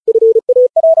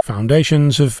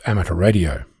Foundations of Amateur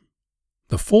Radio.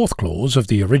 The fourth clause of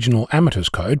the original Amateurs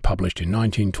Code, published in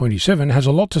 1927, has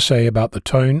a lot to say about the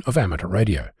tone of amateur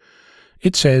radio.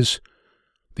 It says,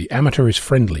 "The amateur is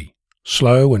friendly,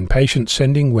 slow and patient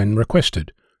sending when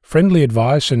requested, friendly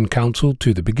advice and counsel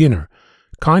to the beginner,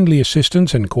 kindly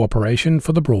assistance and cooperation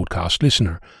for the broadcast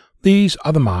listener. These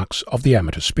are the marks of the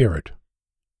amateur spirit."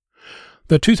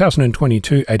 The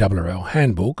 2022 ARRL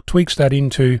Handbook tweaks that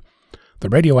into, "The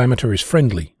radio amateur is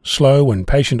friendly, slow and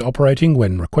patient operating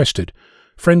when requested,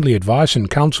 friendly advice and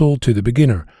counsel to the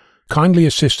beginner, kindly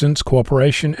assistance,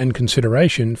 cooperation and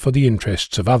consideration for the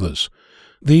interests of others.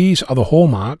 These are the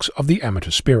hallmarks of the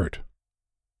amateur spirit."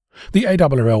 The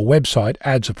ARRL website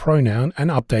adds a pronoun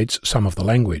and updates some of the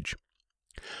language.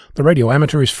 The radio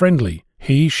amateur is friendly.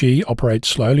 He/she operates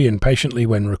slowly and patiently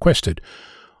when requested,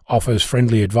 offers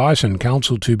friendly advice and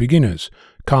counsel to beginners,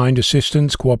 kind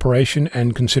assistance, cooperation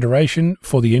and consideration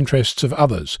for the interests of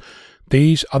others.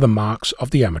 These are the marks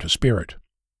of the amateur spirit.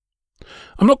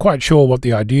 I'm not quite sure what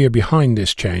the idea behind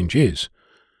this change is.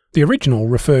 The original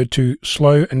referred to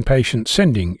slow and patient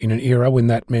sending in an era when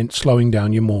that meant slowing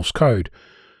down your Morse code.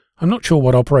 I'm not sure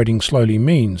what operating slowly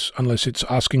means, unless it's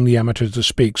asking the amateur to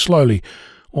speak slowly,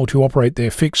 or to operate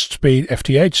their fixed-speed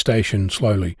FTH station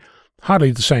slowly.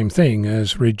 Hardly the same thing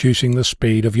as reducing the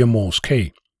speed of your Morse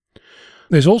key.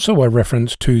 There's also a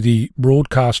reference to the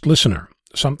broadcast listener,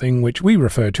 something which we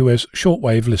refer to as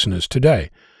shortwave listeners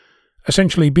today.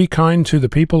 Essentially, be kind to the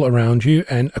people around you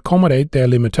and accommodate their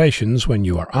limitations when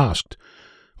you are asked,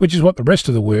 which is what the rest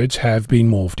of the words have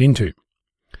been morphed into.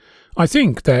 I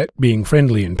think that being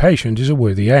friendly and patient is a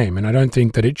worthy aim, and I don't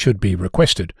think that it should be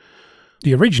requested.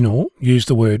 The original used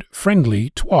the word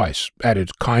friendly twice,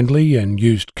 added kindly, and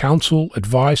used counsel,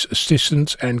 advice,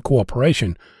 assistance, and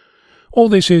cooperation. All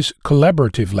this is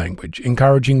collaborative language,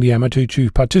 encouraging the amateur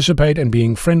to participate and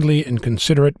being friendly and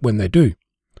considerate when they do.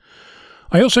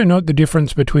 I also note the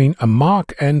difference between a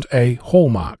mark and a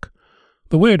hallmark.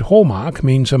 The word hallmark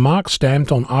means a mark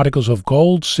stamped on articles of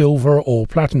gold, silver, or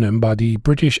platinum by the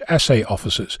British assay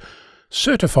officers,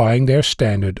 certifying their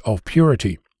standard of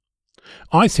purity.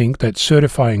 I think that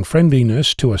certifying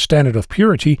friendliness to a standard of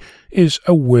purity is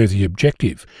a worthy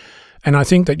objective, and I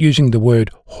think that using the word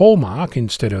hallmark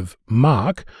instead of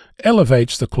mark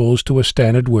elevates the clause to a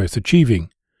standard worth achieving.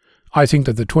 I think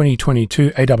that the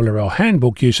 2022 ARRL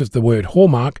Handbook use of the word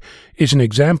hallmark is an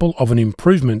example of an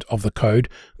improvement of the code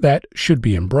that should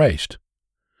be embraced.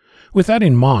 With that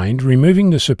in mind, removing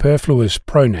the superfluous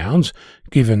pronouns,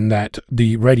 given that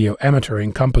the radio amateur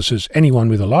encompasses anyone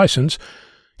with a license,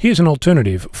 here's an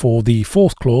alternative for the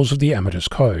fourth clause of the Amateurs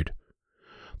Code.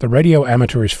 The radio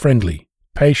amateur is friendly,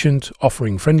 patient,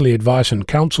 offering friendly advice and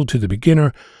counsel to the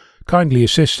beginner, kindly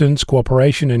assistance,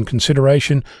 cooperation and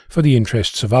consideration for the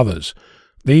interests of others.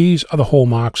 These are the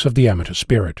hallmarks of the amateur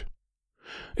spirit.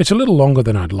 It's a little longer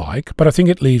than I'd like, but I think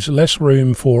it leaves less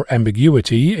room for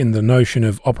ambiguity in the notion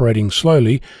of operating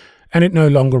slowly, and it no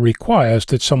longer requires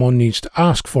that someone needs to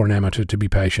ask for an amateur to be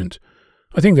patient.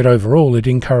 I think that overall it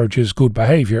encourages good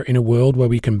behaviour in a world where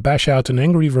we can bash out an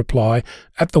angry reply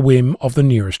at the whim of the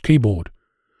nearest keyboard.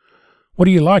 What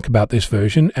do you like about this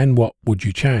version, and what would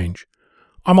you change?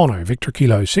 I'm Onno, Victor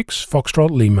Kilo 6,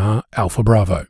 Foxtrot Lima, Alpha Bravo.